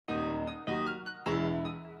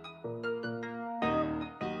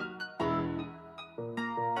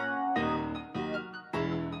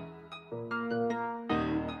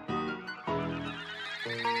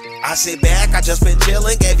I sit back, I just been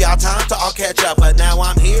chillin', gave y'all time to all catch up. But now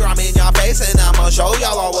I'm here, I'm in y'all face, and I'ma show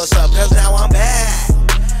y'all all what's up. Cause now I'm back.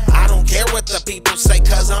 I don't care what the people say,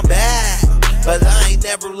 cause I'm back. But I ain't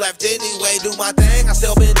never left anyway, do my thing, I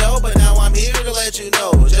still been dope. But now I'm here to let you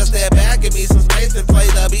know. Just step back, give me some space and play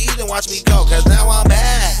the beat and watch me go. Cause now I'm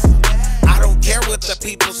back. I don't care what the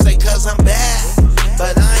people say, cause I'm back.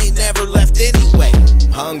 But I ain't never left anyway.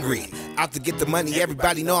 Hungry, out to get the money,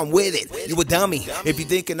 everybody know I'm with it. You a dummy, if you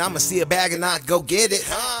thinking I'ma see a bag and not go get it.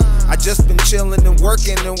 I just been chillin' and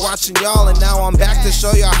working and watching y'all, and now I'm back to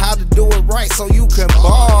show y'all how to do it right so you can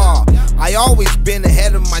ball. I always been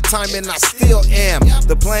ahead of my time and I still am.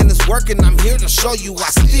 The plan is working, I'm here to show you I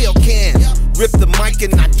still can. Rip the mic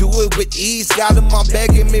and I do it with ease. Got them all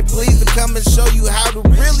begging me please to come and show you how to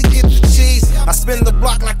really get the cheese. I spin the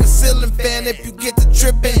block like a ceiling fan if you get to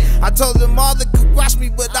tripping. I told them all they could watch me,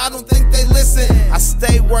 but I don't think they listen. I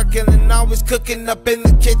stay working and always cooking up in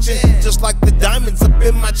the kitchen. Just like the diamonds up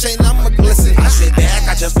in my chain, I'ma glisten. I sit back,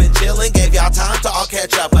 I just been chillin', gave y'all time to all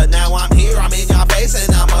catch up. But now I'm here, I'm in y'all face,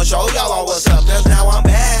 and I'ma show y'all all what's up. Cause now I'm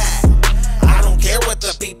back. I don't care what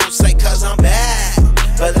the people say, cause I'm back.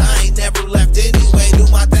 But I ain't never left anyway, do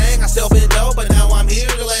my thing, I still been dope. But now I'm here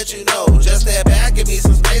to let you know. Just step back, give me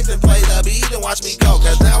some space and play the beat and watch me go.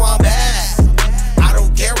 Cause now I'm back. I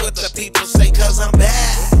don't care what the people say, cause I'm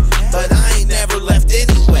back. But I ain't never left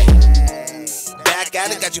anyway. Back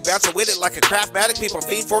at it, got you bouncing with it like a craftmatic. People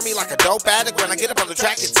feed for me like a dope addict. When I get up on the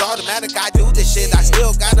track, it's automatic. I do this shit, I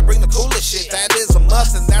still gotta bring the coolest shit. That is a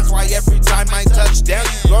must, and that's why every time I touch down,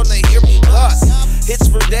 you gonna hear me bust. Hits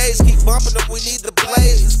for days, keep bumping up, we need the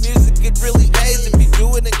blaze. This music, it really pays if you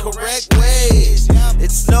do it in correct ways.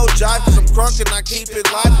 It's no jive, cause I'm crunk and I keep it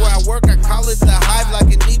live. Where I work, I call it the hive.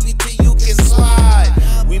 Like an EBT, you can slide.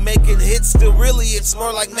 We making hits, still really, it's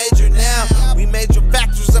more like major now. We major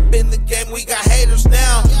factors up in the game, we got haters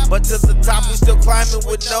now. But to the top, we still climbing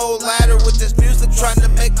with no ladder. With this music, trying to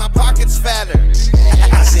make my pockets fatter.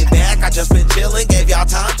 I sit back, I just been chillin', gave y'all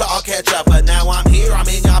time to all catch up. But now I'm here, I'm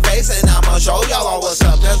in y'all face, and I'ma show y'all all what's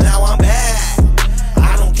up. Cause now I'm back.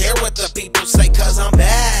 I don't care what the people say, cause I'm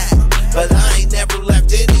back. But I ain't never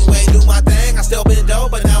left anyway, do my thing, I still been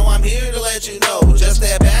dope. But now I'm here to let you know. Just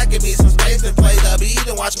step back, give me some space and play the beat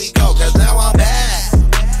and watch me go. Cause now I'm back.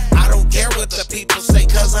 I don't care what the people say,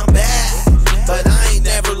 cause I'm back. But I ain't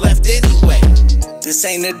never left anyway. This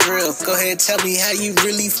ain't a drill, go ahead tell me how you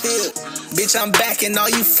really feel. Bitch, I'm back and all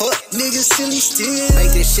you fuck niggas silly still.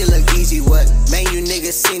 Make this shit look easy, what? Man, you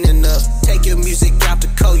niggas seen enough. Take your music out the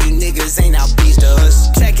code, you niggas ain't Albeez to us.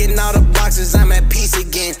 Checking all the boxes, I'm at peace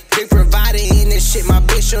again. Big provider in this shit, my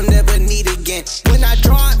bitch you'll never need again. When I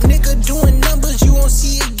drop, nigga doing numbers, you won't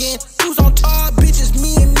see again. Who's on top, bitches,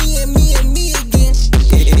 me and me and me and me again.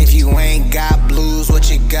 If you ain't got blues, what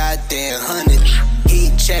you got then, honey?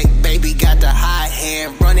 Heat check, baby, got the high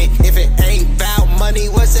hand, run it. If it ain't about money,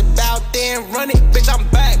 what's it about then? Run it, bitch, I'm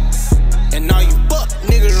back. And all you fuck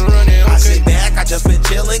niggas running, okay? I sit back, I just been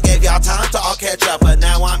chillin', gave y'all time to all catch up. But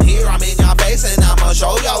now I'm here, I'm in y'all face, and I'ma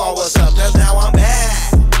show y'all all what's up. Cause now I'm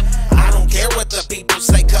back. I don't care what the people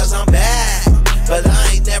say, cause I'm back. But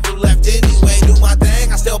I ain't never left anyway, do my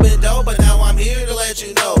thing, I still been dope. But now I'm here to let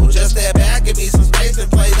you know. Just step back, give me some space and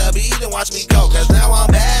play the beat and watch me go. Cause now I'm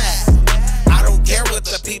back. I don't care what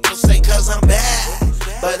the people say, cause I'm back.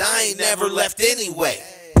 But I ain't never left anyway.